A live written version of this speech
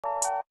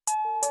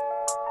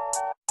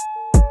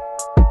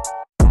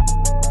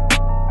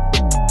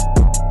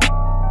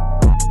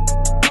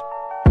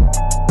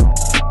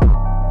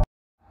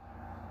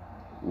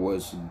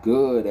What's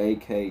good,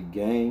 AK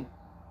gang?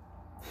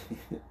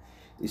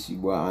 It's your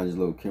boy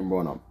Angelo Kimbo,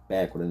 and I'm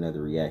back with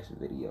another reaction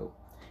video.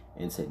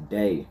 And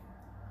today,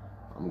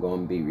 I'm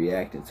gonna be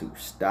reacting to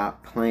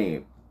Stop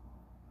Playing.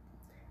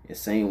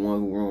 Insane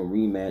 1v1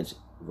 rematch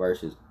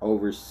versus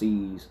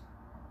overseas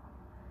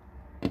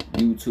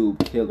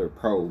YouTube killer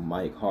pro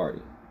Mike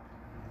Harden.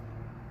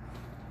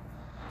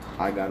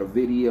 I got a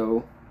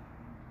video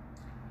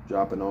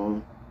dropping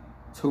on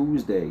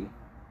Tuesday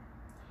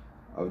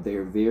of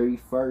their very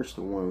first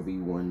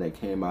 1v1 that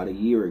came out a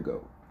year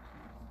ago.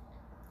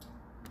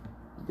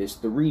 This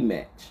the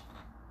rematch.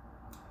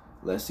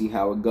 Let's see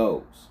how it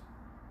goes.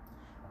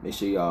 Make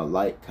sure y'all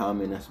like,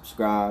 comment, and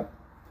subscribe.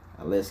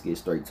 And let's get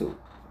straight to it.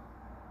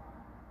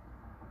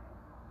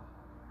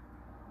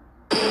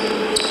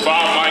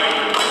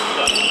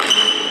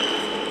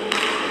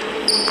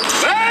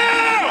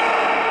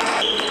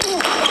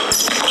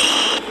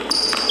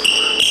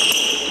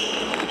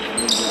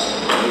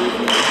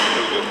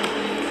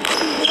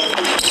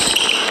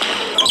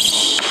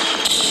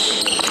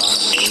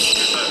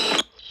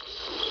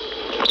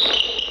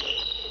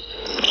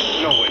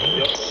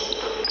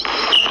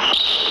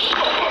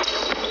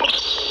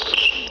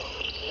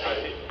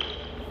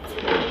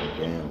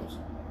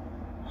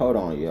 Hold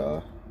on,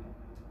 y'all.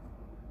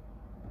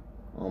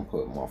 I'm gonna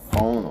put my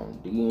phone on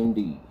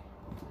D&D.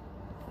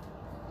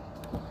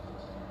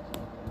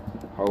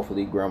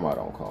 Hopefully grandma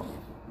don't call me.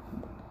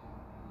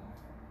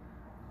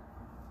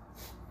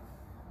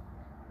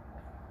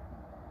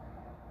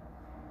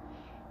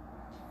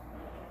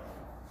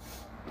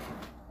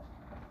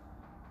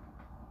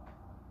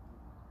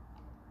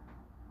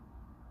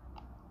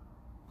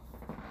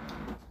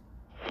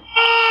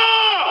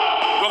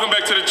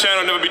 To the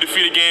channel, Never Be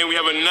Defeated Game. We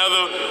have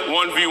another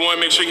 1v1.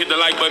 Make sure you hit the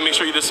like button. Make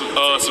sure you hit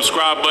the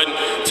subscribe button.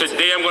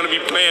 Today I'm going to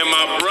be playing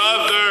my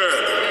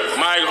brother,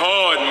 Mike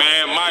Harden,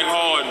 man. Mike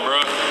Harden,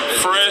 bro.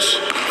 Fresh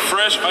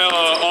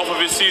off of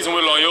his season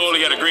with Loyola.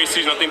 He had a great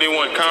season. I think they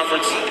won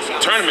conference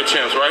tournament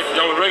champs, right?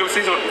 Y'all was regular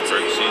season?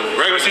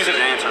 Regular season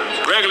and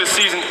tournament. Regular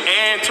season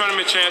and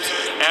tournament champs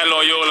at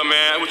Loyola,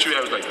 man. What you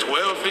have, like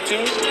 12,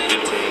 15?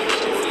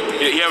 15.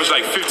 He averaged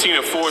like 15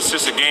 and 4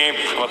 assists a game.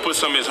 I'm gonna put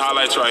some of his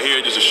highlights right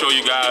here just to show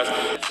you guys.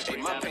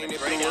 My pain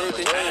has been worth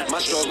it. My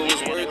struggle was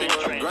worth it.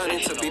 I'm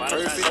grinding to be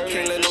perfect.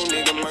 Can't let no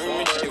nigga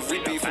murmur me. If we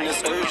beefing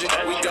this urgent,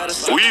 we gotta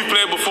stop. We've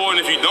played before, and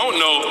if you don't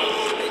know,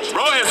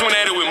 bro has went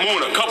at it with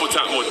Moon a couple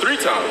times, or 3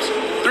 times,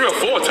 3 or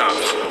 4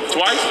 times,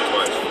 twice.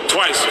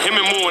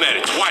 Him and Moon at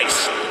it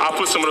twice. I'll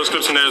put some of those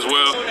clips in there as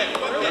well.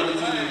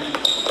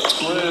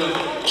 12,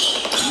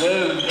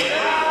 11.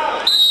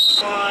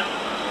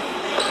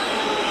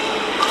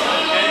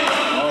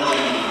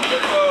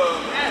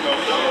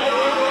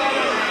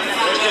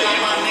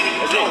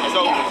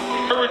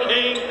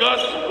 Hurricane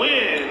gust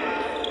wind.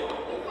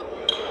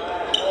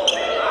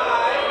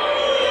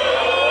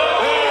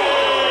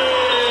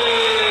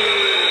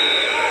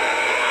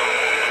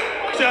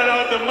 Shout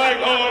out to Mike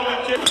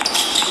Harden.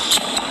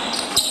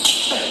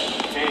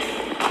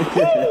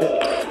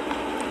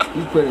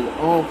 He put his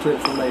own clip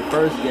from their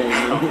first game.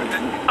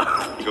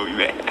 You gonna be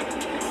mad.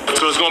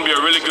 So it's gonna be a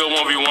really good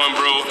 1v1,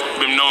 bro.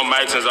 Been knowing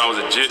Mike since I was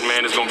a jit,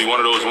 man. It's gonna be one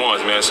of those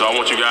ones, man. So I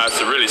want you guys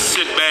to really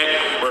sit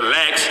back,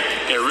 relax,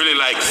 and really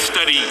like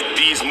study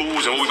these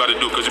moves and what we about to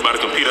do, because we about to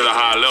compete at a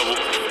high level.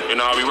 You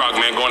know how we rock,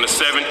 man. Going to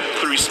 7,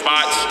 3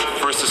 spots,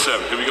 first to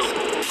 7. Here we go.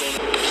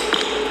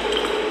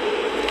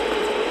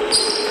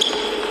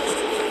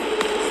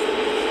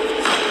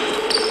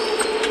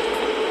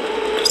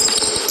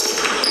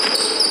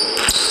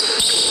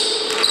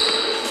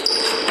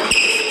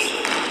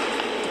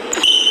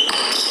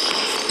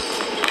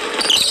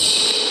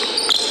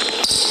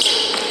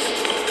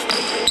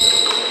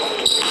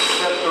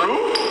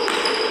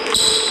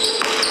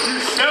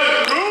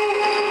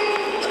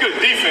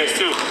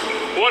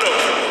 What up?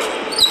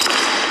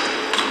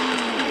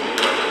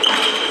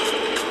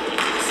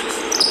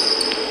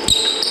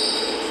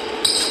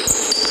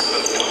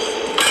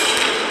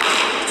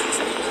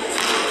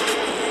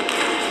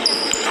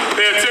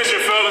 Pay attention,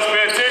 fellas.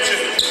 Pay attention.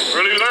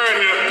 Really learn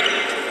here.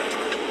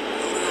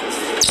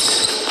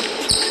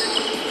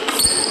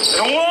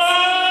 And 1.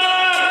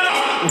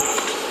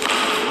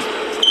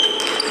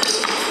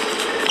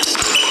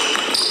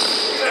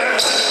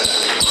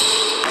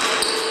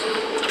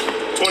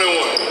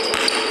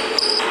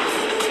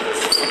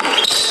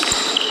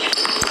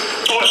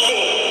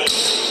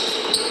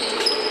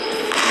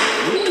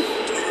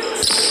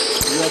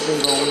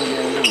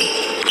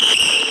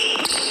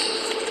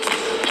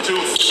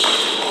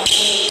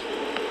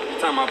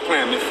 Time I play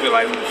him, it feel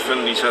like we're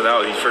feeling each other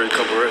out these first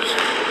couple reps,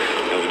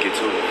 and we get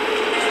to it.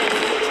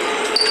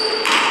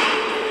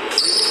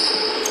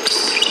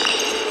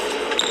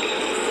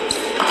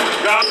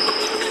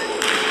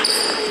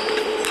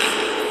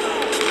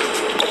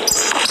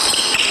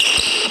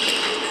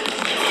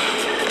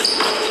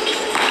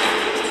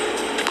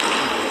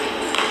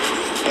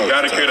 You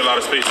gotta create a lot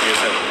of space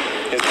against him.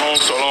 His arm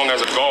so long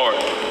as a guard.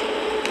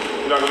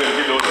 You're not gonna be able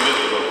to get those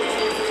initials.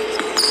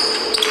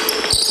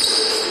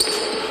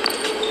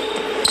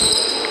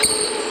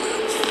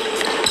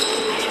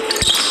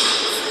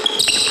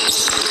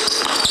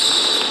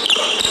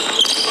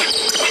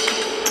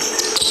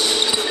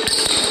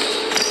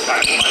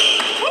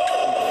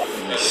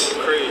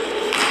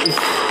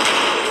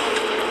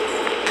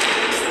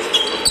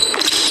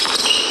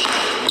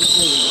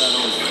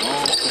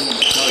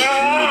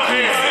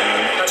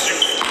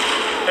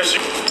 That's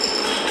you.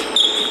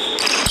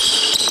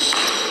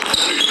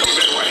 Come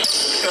back, right?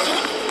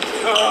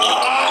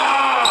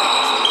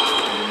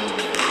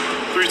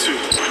 3-2.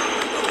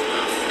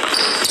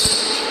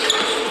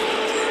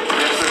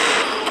 Yes, sir.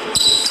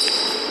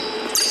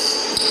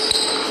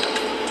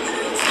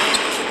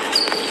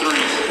 3.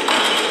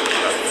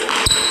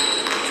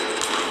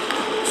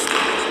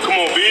 Come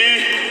on, B.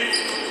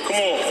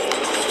 Come on.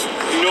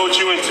 You know what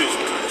you into.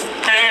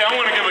 Hey, I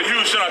want to give a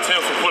huge shout out to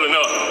him for pulling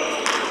up.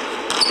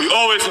 We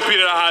always compete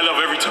at a high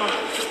level every time.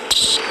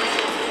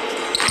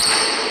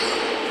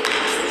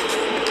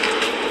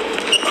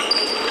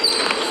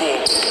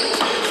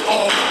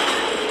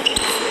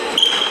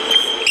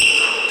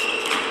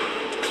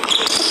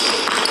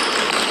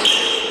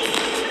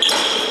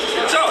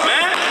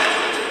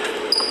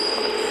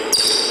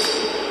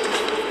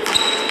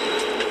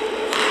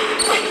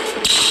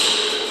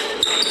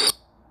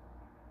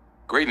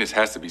 Greatness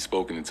has to be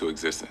spoken into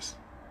existence.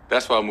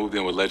 That's why I moved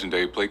in with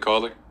legendary play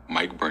caller,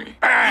 Mike Breen.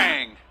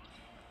 Bang!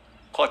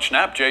 Clutch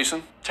snap,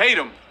 Jason.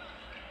 Tatum.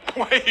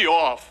 Way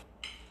off.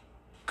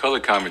 Color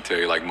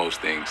commentary, like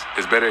most things,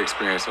 is better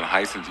experienced on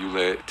Hisense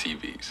ULED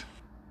TVs.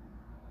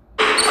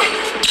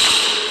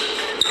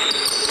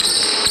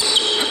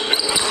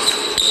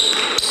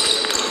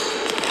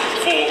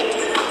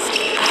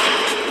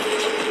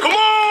 Come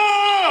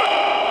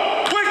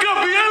on! Wake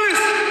up,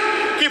 Ellis!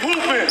 Keep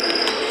hooping.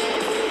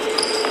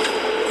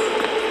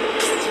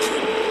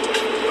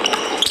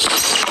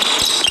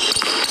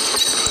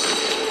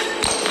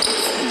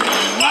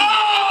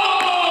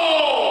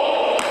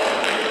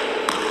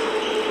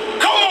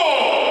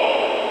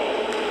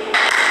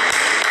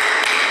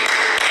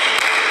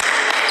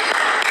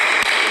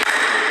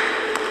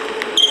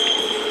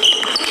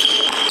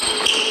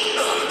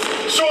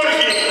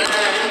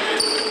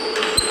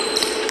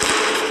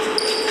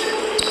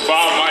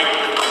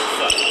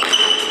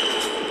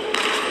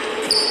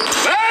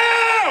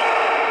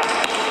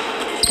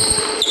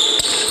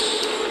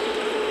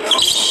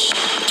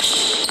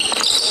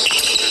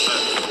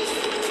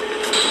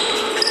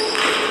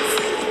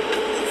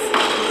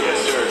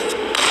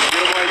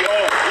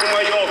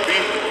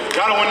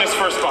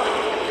 First spot.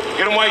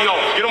 Get him while you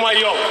off. Get him while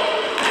you off.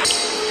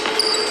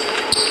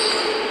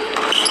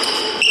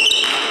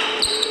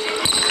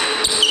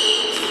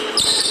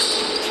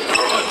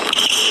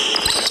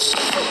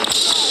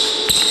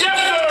 Yes,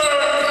 sir!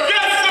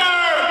 Yes, sir!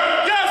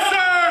 Yes,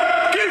 sir!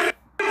 Keep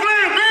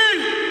playing, B!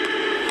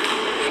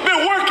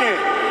 Been working.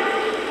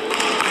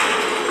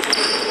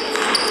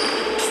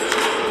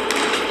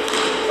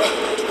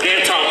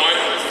 Game time, Mike.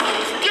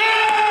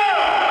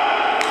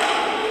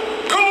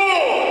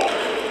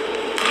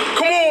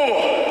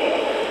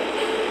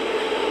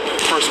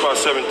 First spot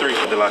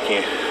 7-3 to lock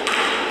in.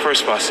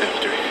 First spot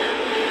 7-3.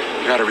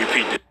 You gotta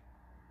repeat this.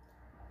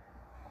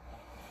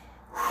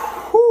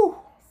 Whew.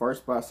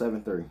 First spot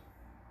 7-3.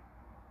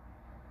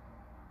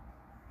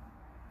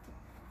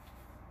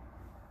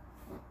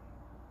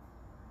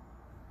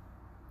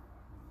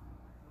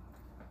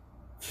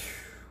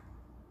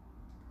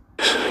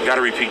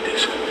 Gotta repeat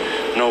this.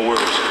 No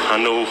words. I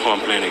know who I'm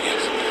playing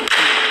against.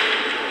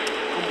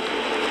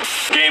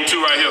 Game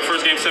 2 right here.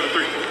 First game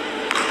 7-3.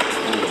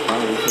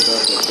 Finally pick up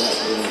that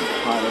goddamn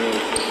hot ass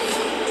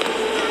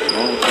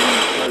long time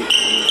straight.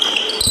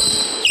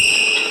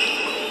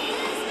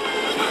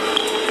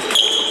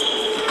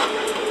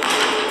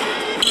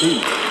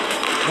 Dude,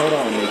 hold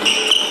on, nigga.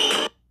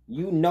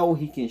 You know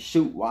he can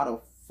shoot. Why the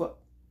fuck?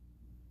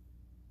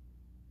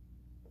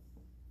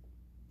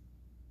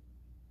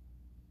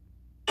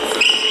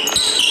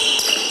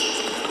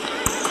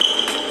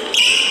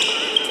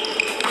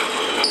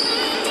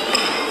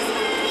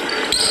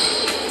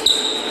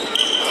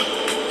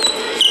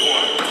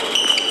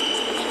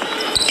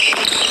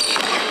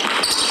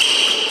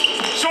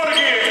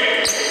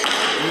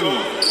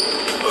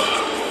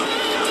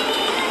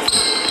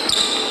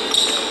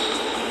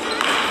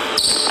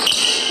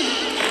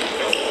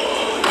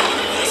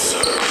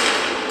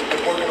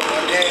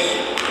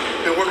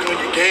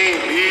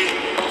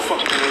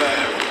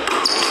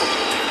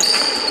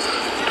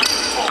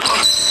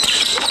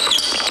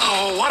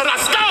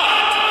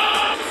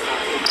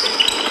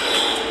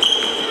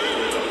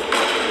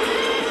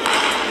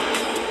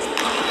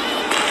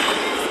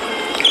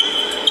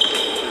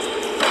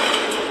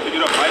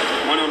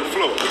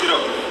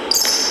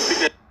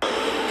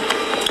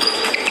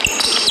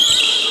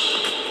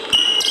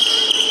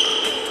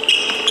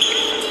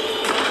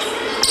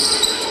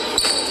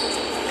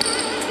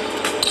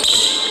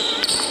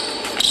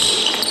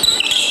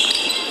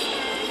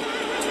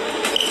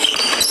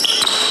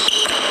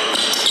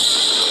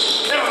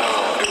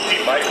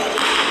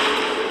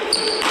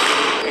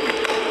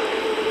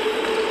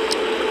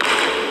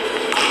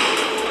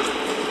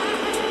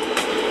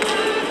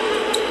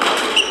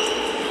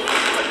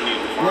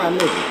 Nah,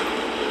 nigga.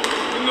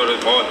 You know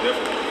this ball is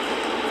different.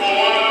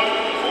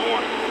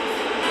 4-1.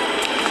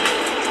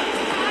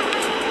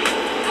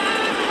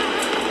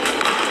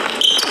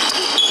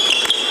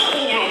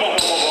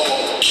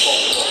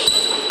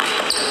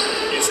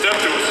 You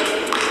stepped to us.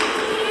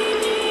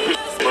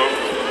 Bro.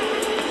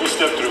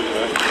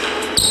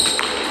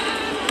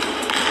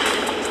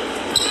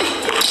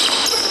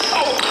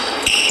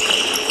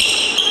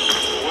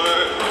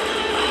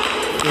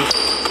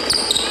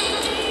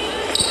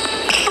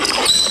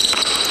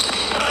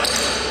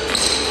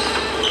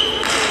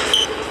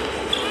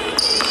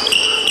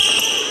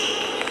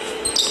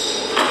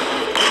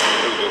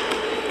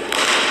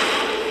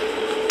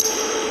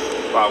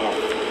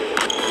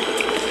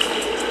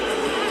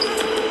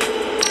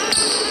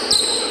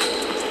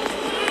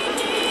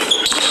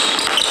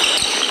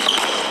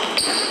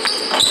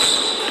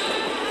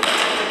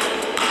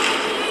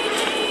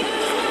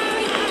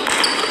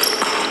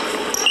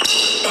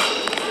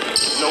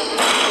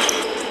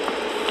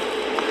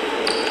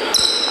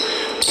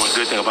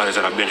 realize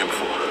that I've been here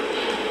before.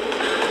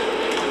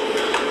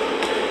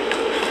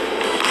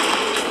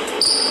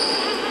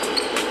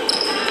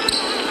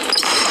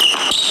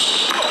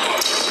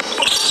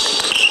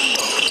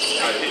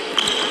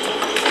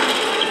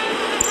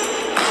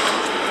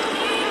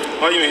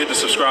 Why you ain't hit the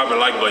subscribe and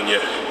like button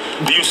yet?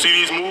 Do you see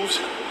these moves?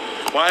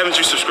 Why haven't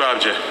you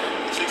subscribed yet?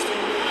 16.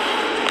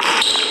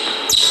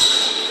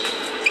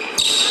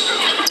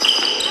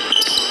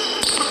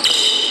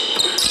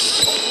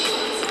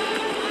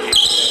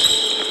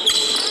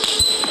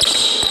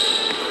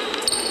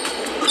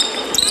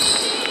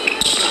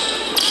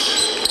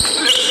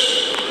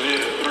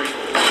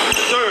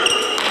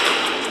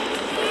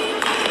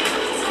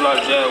 A lot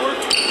of jab work.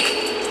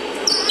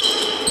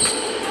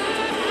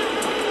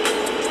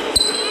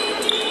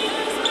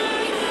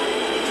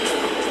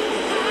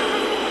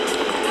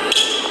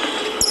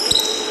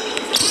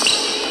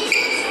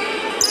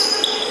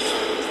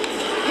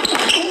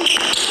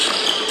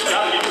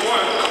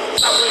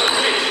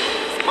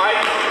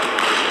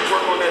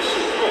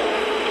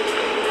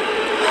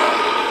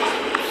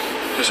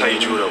 That's how you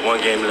drew it up.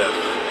 1 game left.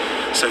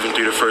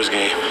 7-3 the first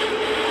game.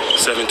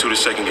 7-2 the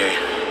second game.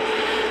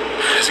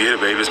 Let's get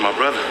it, baby. It's my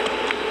brother.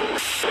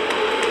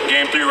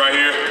 Game 3 right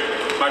here.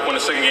 Mike won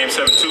the second game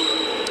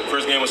 7-2.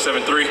 First game was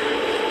 7-3.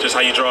 Just how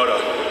you draw it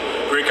up.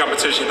 Great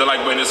competition. Hit the like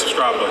button and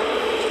subscribe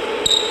button.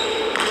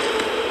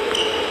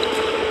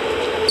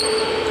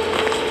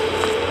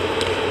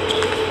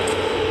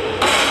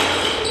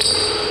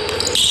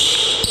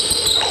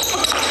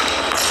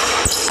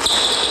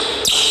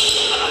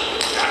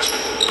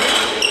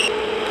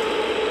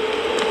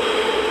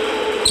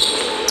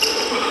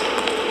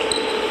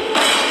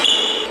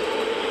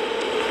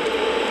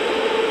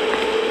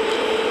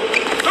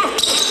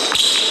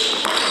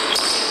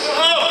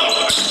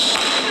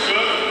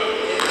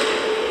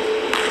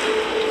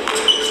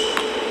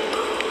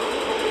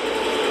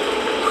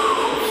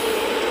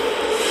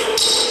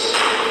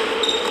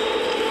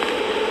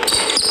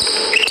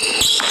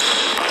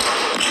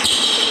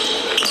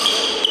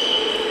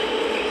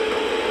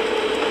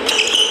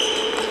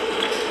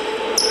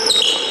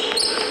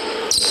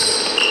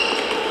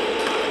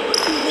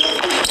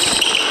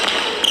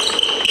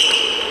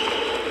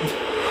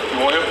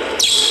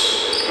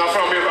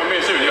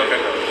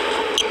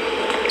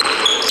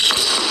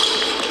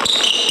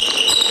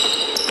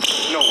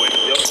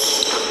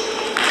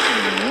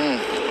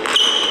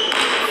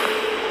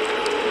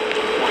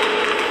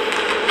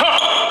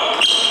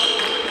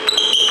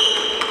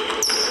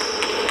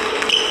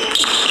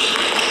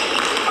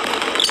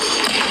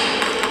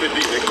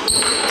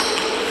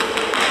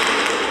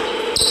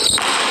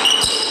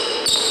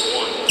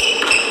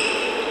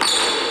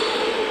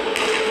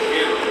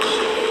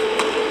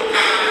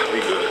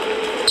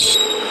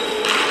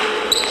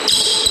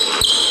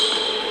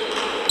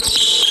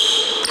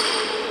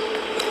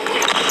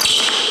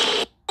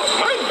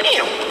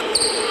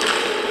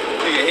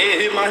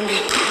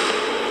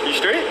 You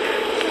straight?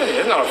 Yeah,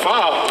 it's not a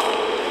foul.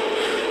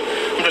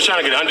 I'm just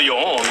trying to get under your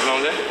arm, you know what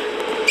I'm saying?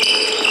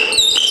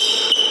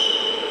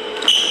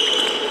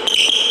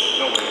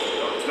 No way.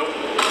 Nope.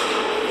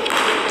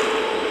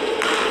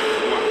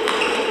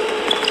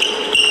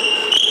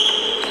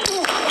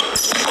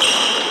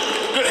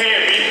 Good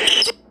hand, B.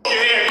 Good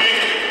hand, B.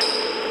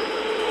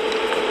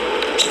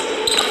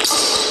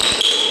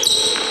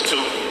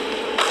 2.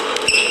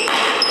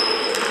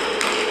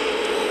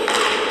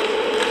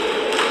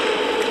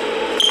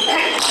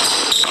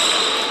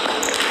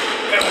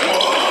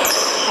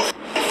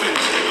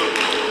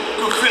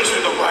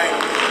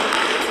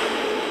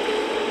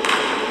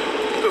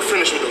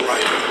 Finish with the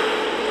right.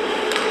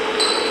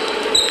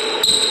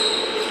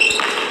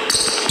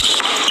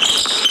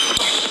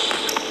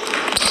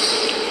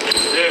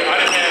 Yeah, I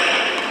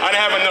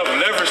didn't have enough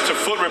leverage to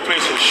foot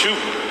replace and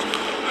shoot.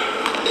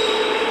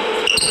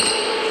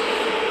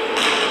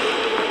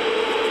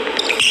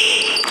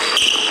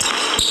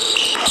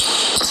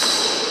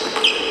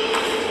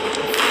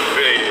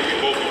 Hey,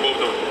 we both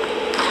though.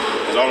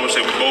 As all I'm gonna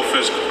say, we both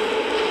physical.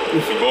 We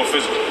both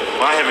physical.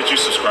 Why haven't you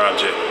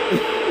subscribed yet?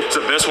 It's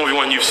the best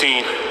 1v1 you've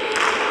seen.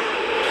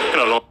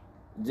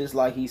 Just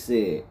like he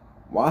said,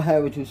 why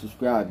haven't you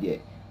subscribed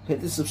yet? Hit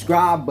the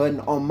subscribe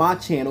button on my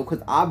channel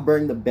because I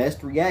bring the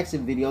best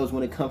reaction videos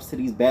when it comes to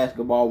these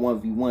basketball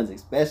 1v1s,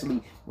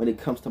 especially when it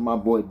comes to my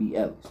boy B.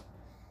 Ellis.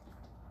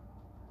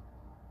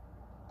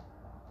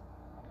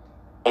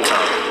 The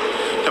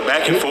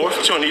back and forth,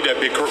 you don't need that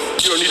big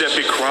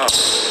crowd.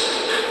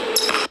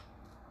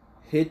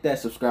 Hit that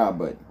subscribe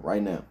button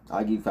right now.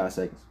 I'll give you 5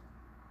 seconds.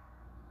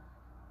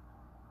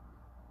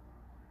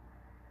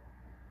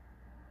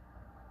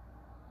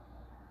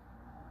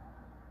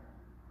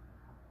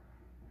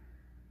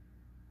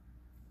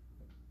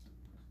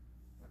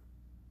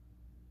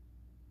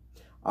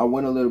 I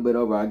went a little bit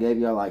over. I gave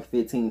y'all like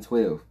 15,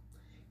 12.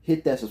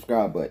 Hit that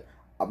subscribe button.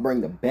 I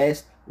bring the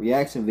best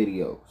reaction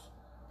videos.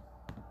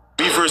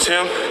 Me versus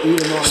him,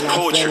 it's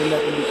poetry.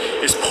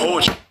 It's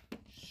poetry.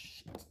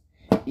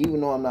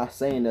 Even though I'm not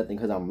saying nothing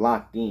because I'm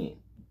locked in.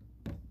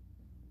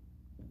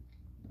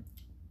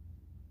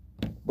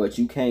 But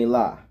you can't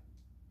lie.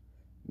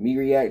 me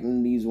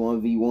reacting to these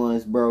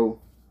 1v1s, bro.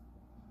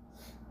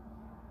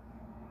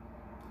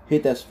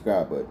 Hit that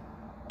subscribe button.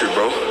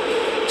 Bro,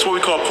 it's what we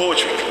call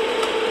poetry.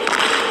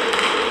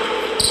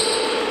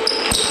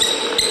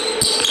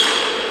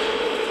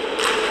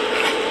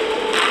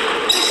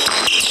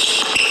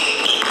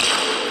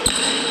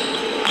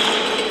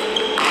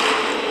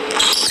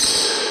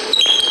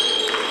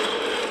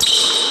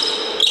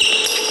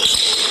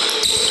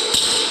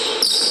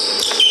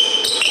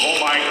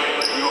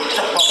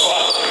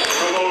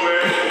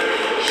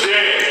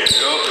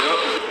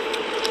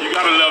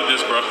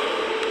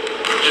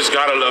 Just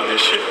gotta love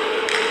this shit.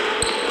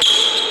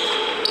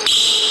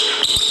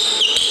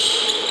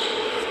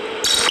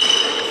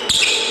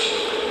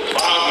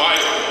 Wow,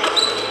 Mike.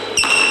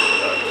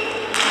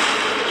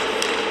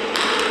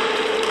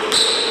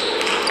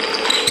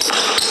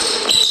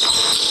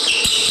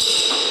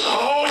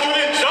 Oh, you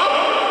didn't jump?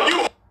 You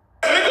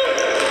nigga?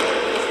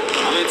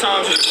 How many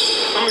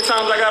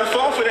times I gotta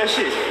fall for that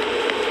shit?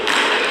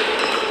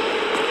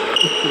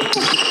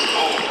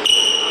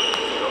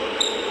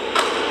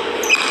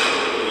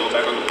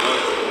 Back on the floor.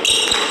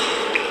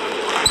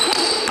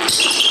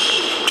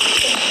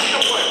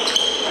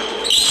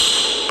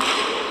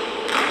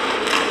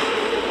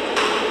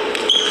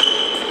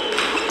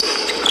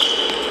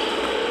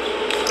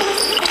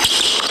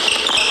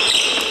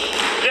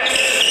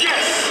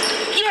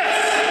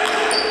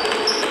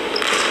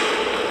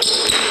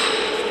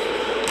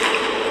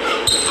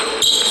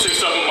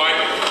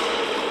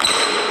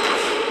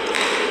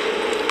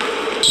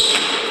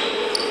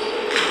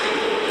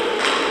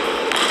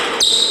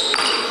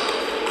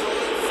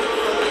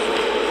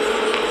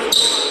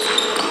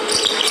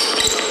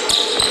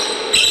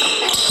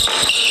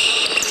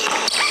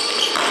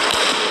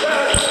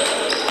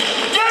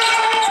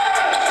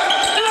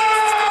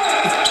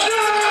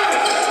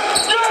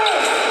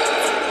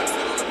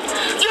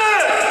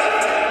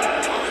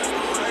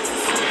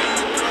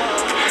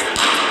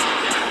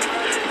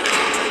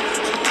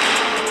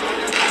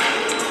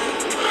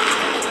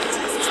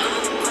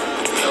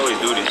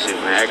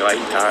 Act like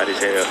he tired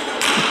as hell.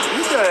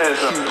 You guys,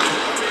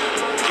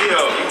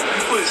 yo,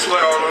 you put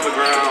sweat all on the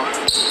ground.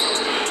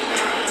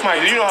 Mike,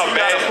 do you know how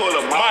bad?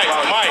 Mike,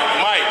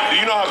 do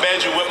you know how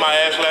bad you whipped my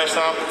ass last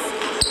time?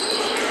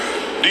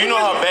 Do you know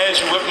how bad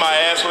you whipped my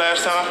ass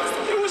last time?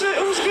 It was a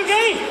good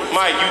game.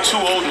 Mike, you too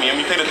old me. I'm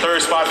gonna play the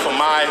third spot for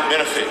my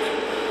benefit.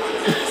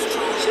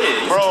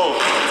 Shit, bro,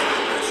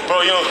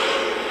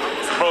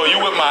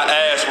 you whipped my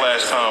ass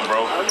last time,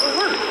 bro.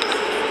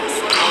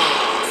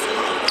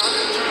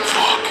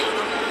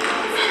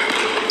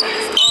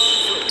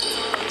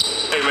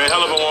 Hey man,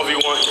 hell of a 1v1.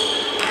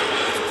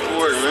 Good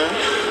work, man.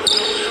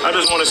 I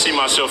just want to see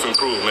myself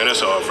improve, man.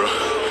 That's all, bro.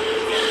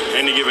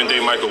 Any given day,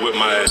 Michael whip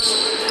my ass.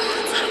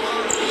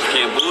 You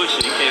can't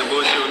bullshit. You can't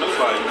bullshit with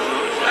nobody,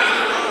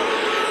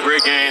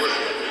 Great game.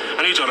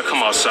 I need y'all to come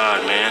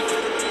outside, man.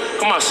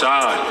 Come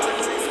outside.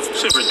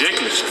 Shit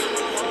ridiculous.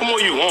 What more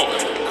you want?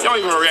 Y'all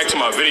even react to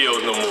my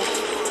videos no more.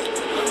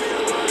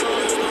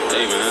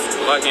 Hey man,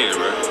 lock in,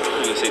 bro.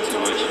 I ain't gonna say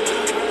too much.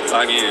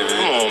 Lock in, man.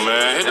 Come on,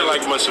 man. Hit the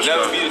like button, subscribe.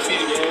 Never be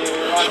defeated, man.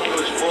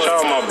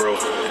 Shout out my bro.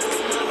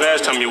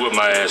 Last time you whipped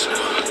my ass,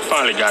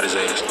 finally got his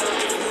ass.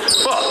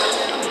 Fuck.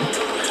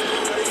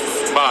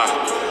 Bye.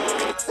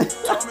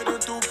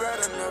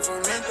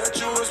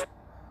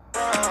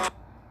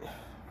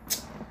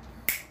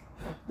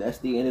 That's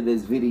the end of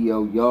this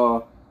video,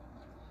 y'all.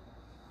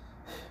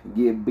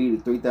 Get beat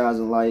at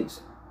 3,000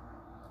 likes.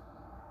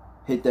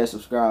 Hit that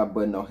subscribe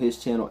button on his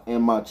channel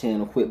and my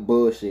channel. Quit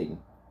bullshitting.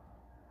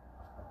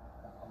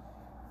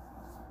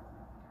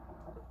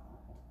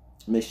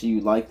 Make sure you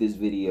like this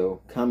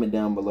video. Comment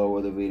down below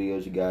other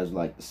videos you guys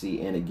like to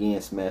see. And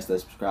again, smash that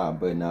subscribe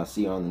button. I'll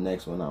see you on the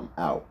next one. I'm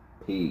out.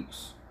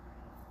 Peace.